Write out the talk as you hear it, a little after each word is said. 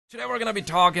Today we're gonna be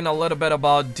talking a little bit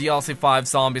about DLC 5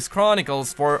 Zombies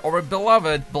Chronicles for our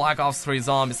beloved Black Ops 3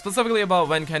 Zombies, specifically about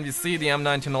when can we see the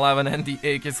M1911 and the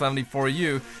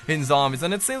AK-74u in Zombies,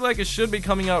 and it seems like it should be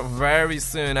coming out very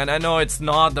soon, and I know it's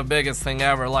not the biggest thing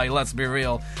ever, like, let's be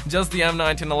real, just the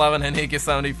M1911 and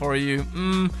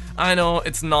AK-74u, I know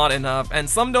it's not enough, and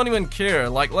some don't even care,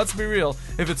 like, let's be real,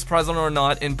 if it's present or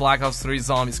not in Black Ops 3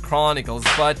 Zombies Chronicles,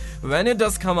 but when it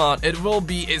does come out, it will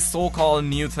be a so-called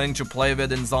new thing to play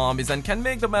with in Zombies and can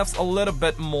make the maps a little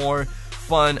bit more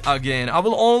fun again. I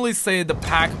will only say the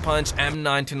Pack-a-Punch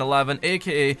M1911,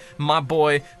 aka my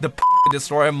boy, the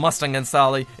Destroyer Mustang and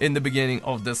Sally in the beginning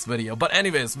of this video. But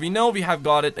anyways, we know we have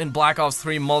got it in Black Ops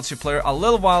 3 multiplayer a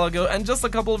little while ago, and just a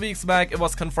couple of weeks back it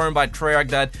was confirmed by Treyarch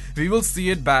that we will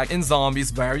see it back in Zombies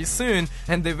very soon,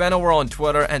 and they went over on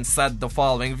Twitter and said the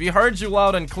following: we heard you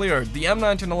loud and clear, the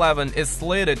M1911 is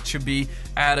slated to be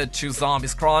added to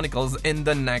Zombies Chronicles in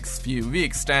the next few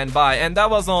weeks, stand by. And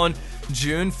that was on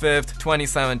June 5th,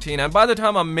 2017, and by the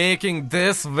time I'm making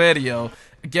this video,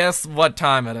 guess what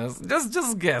time it is?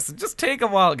 Just guess. Just take a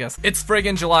wild guess. It's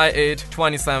friggin' July 8th,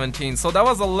 2017. So that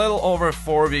was a little over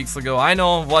 4 weeks ago. I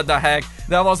know, what the heck?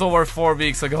 That was over 4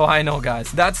 weeks ago. I know,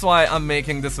 guys. That's why I'm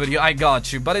making this video. I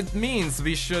got you. But it means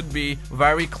we should be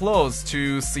very close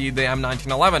to see the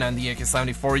M1911 and the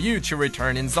AK-74u to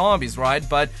return in Zombies, right?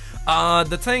 But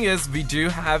the thing is, we do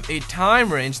have a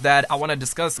time range that I want to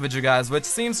discuss with you guys, which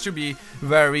seems to be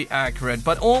very accurate,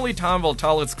 but only time will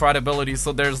tell its credibility,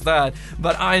 so there's that.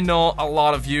 But I know a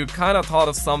lot of you kind of thought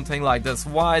of something like this: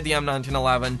 why the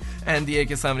M1911 and the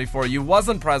AK-74u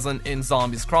wasn't present in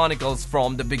Zombies Chronicles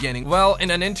from the beginning. Well, in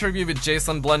an interview with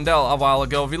Jason Blundell a while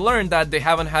ago, we learned that they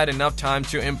haven't had enough time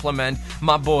to implement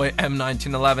my boy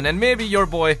M1911 and maybe your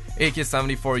boy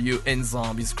AK-74u in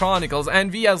Zombies Chronicles,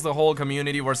 and we as the whole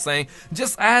community were saying,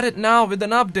 just add it now with an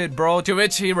update, bro. To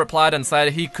which he replied and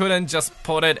said he couldn't just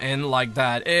put it in like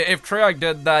that. If Treyarch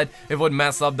did that, it would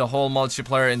mess up the whole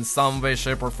multiplayer in some way,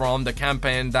 shape or form. The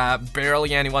campaign that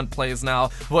barely anyone plays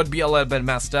now would be a little bit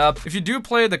messed up. If you do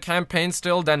play the campaign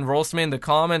still, then roast me in the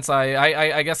comments.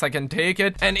 I guess I can take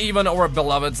it. And even our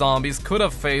beloved Zombies could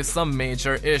have faced some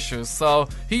major issues. So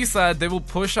he said they will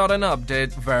push out an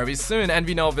update very soon, and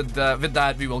we know with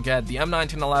that we will get the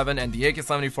M1911 and the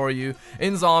AK-74u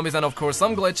in Zombies, and of course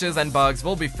some glitches and bugs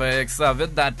will be fixed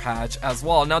with that patch as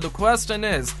well. Now the question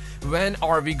is, when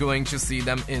are we going to see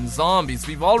them in Zombies?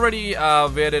 We've already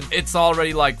waited. It's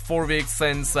already like 4 weeks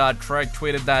since Treyarch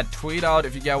tweeted that tweet out,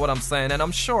 if you get what I'm saying, and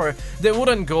I'm sure they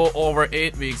wouldn't go over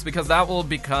 8 weeks because that will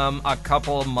become a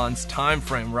couple of months time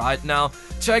frame. Right now,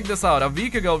 check this out. A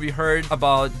week ago we heard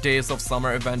about Days of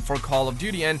Summer event for Call of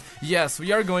Duty, and yes,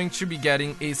 we are going to be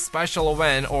getting a special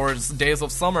event or Days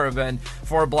of Summer event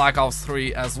for Black Ops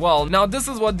 3 as well. Now this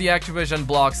is what the Activision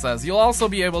blog says: you'll also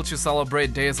be able to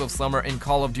celebrate Days of Summer in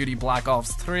Call of Duty Black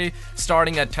Ops 3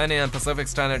 starting at 10 AM Pacific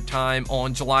Standard Time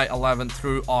on July 11th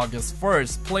through August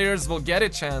 1st. Players will get a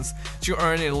chance to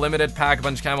earn a limited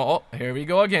Pack-a-Punch camo, oh, here we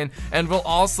go again, and will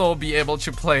also be able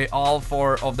to play all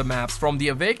 4 of the maps from the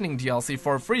Awakening DLC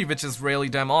for free, which is really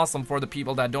damn awesome for the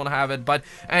people that don't have it. But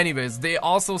anyways, they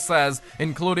also says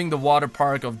including the Water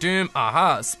Park of Doom,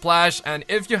 Splash, and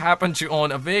if you happen to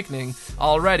own Awakening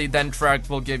already, then Treyarch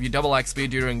will give you double XP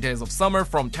during Days of Summer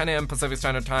from 10 AM Pacific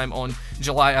Standard Time on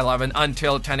July 11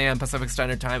 until 10 AM Pacific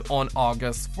Standard Time on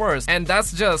August 1st. And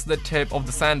that's just the tip of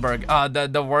the sandberg,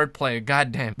 the wordplay,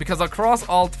 goddamn. Because across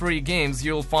all 3 games,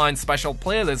 you'll find special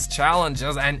playlists,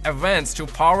 challenges, and events to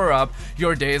power up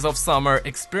your Days of Summer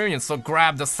experience. So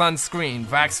grab the sunscreen,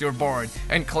 wax your board,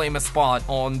 and claim a spot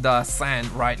on the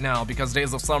sand right now, because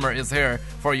Days of Summer is here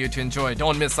for you to enjoy.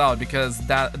 Don't miss out, because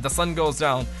the sun goes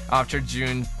down after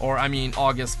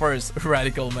August 1st.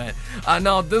 Radical man.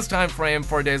 Now this time frame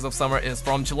for Days of Summer is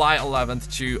from July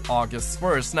 11th to August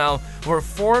 1st. Now we're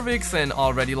 4 weeks in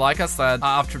already, like I said,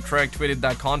 after Treyarch tweeted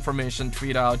that confirmation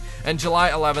tweet out, and July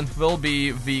 11th will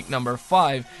be week number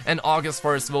 5 and August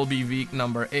 1st will be week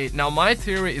number 8. Now my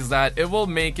theory is that it will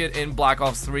make it in Black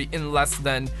Ops 3 in less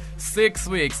than 6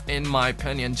 weeks, in my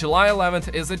opinion. July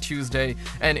 11th is a Tuesday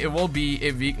and it will be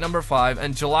a week number 5,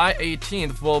 and July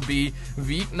 18th will be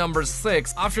week number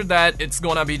 6. After that, it's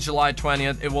gonna be July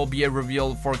 20th. It will be a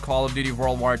reveal for Call of Duty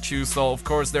World War II, so of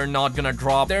course they're not gonna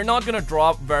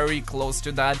drop very close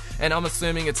to that, and I'm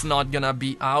assuming it's not gonna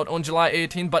be out on July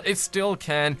 18th, but it still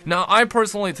can. Now I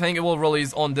personally think it will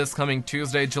release on this coming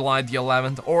Tuesday, July the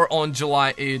 11th, or on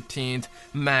July 18th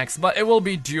max, but it will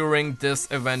be during this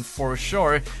event for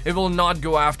sure. it will not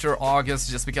go after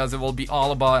August, just because it will be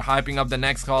all about hyping up the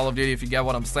next Call of Duty, if you get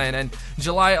what I'm saying. And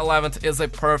July 11th is a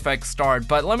perfect start.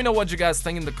 But let me know what you guys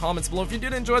think in the comments below. If you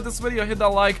did enjoy this video, hit that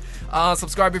like,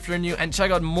 subscribe if you're new, and check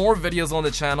out more videos on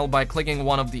the channel by clicking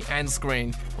one of the end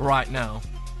screen right now.